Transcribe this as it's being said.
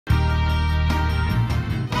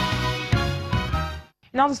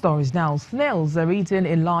In other stories now, snails are eaten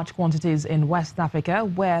in large quantities in West Africa,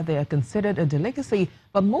 where they are considered a delicacy,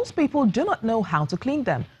 but most people do not know how to clean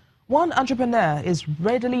them. One entrepreneur is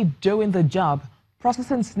readily doing the job,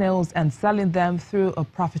 processing snails and selling them through a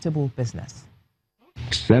profitable business.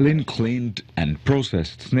 Selling cleaned and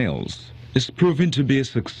processed snails is proving to be a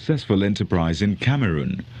successful enterprise in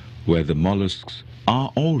Cameroon, where the mollusks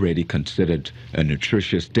are already considered a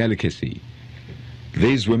nutritious delicacy.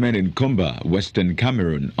 These women in Kumba, Western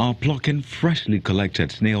Cameroon, are plucking freshly collected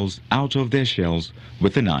snails out of their shells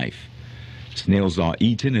with a knife. Snails are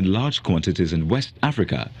eaten in large quantities in West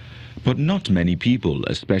Africa, but not many people,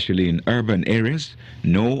 especially in urban areas,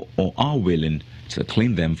 know or are willing to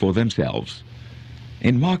clean them for themselves.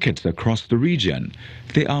 In markets across the region,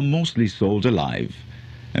 they are mostly sold alive.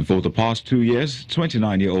 And for the past 2 years,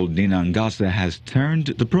 29-year-old Nigasa has turned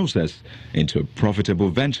the process into a profitable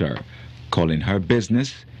venture, calling her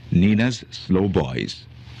business Nina's Slow Boys.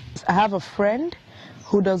 I have a friend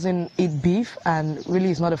who doesn't eat beef and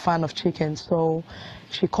really is not a fan of chicken. So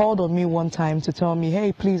she called on me one time to tell me,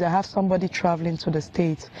 hey, please, I have somebody traveling to the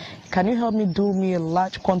States. Can you help me do me a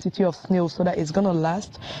large quantity of snails so that it's going to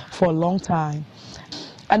last for a long time?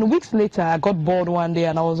 And weeks later, I got bored one day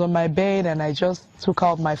and I was on my bed and I just took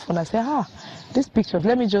out my phone. I said, this picture,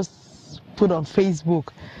 let me just put on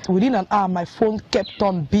Facebook. Within an hour, my phone kept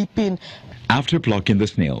on beeping. After plucking the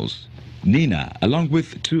snails, Nina, along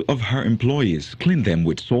with 2 of her employees, cleaned them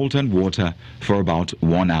with salt and water for about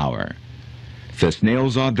 1 hour. The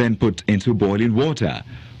snails are then put into boiling water,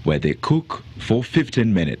 where they cook for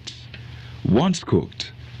 15 minutes. Once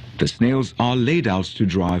cooked, the snails are laid out to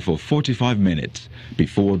dry for 45 minutes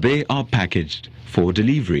before they are packaged for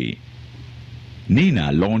delivery.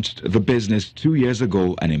 Nina launched the business 2 years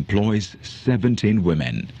ago and employs 17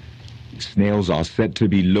 women. Snails are said to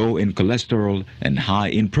be low in cholesterol and high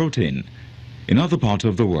in protein. In other parts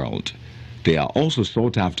of the world, they are also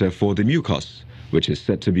sought after for the mucus, which is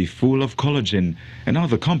said to be full of collagen and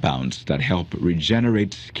other compounds that help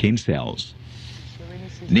regenerate skin cells.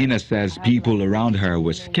 Nina says people around her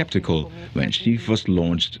were skeptical when she first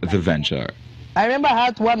launched the venture. I remember I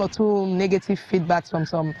had 1 or 2 negative feedbacks from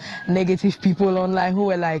some negative people online who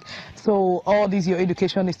were like, so all this, your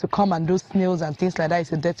education is to come and do snails and things like that.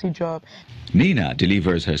 It's a dirty job. Nina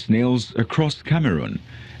delivers her snails across Cameroon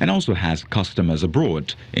and also has customers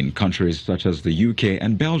abroad in countries such as the UK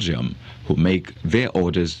and Belgium who make their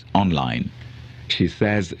orders online. She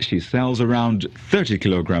says she sells around 30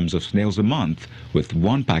 kilograms of snails a month, with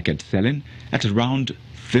 1 packet selling at around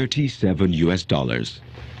 $37.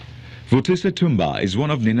 Vutisa Tumba is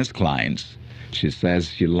one of Nina's clients. She says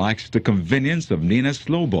she likes the convenience of Nina's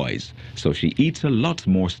Slow Boys, so she eats a lot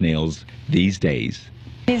more snails these days.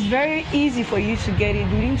 It's very easy for you to get it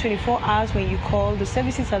within 24 hours when you call. The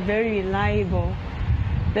services are very reliable.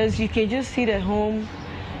 You can just sit at home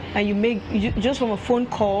and you just from a phone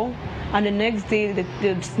call, and the next day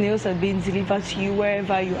the snails are being delivered to you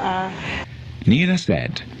wherever you are. Nina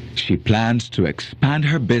said she plans to expand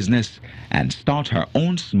her business and start her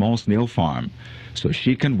own small snail farm so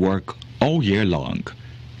she can work all year long,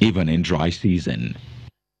 even in dry season.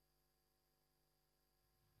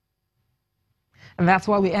 And that's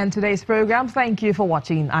why we end today's program. Thank you for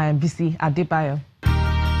watching. I am Bisi Adebayo.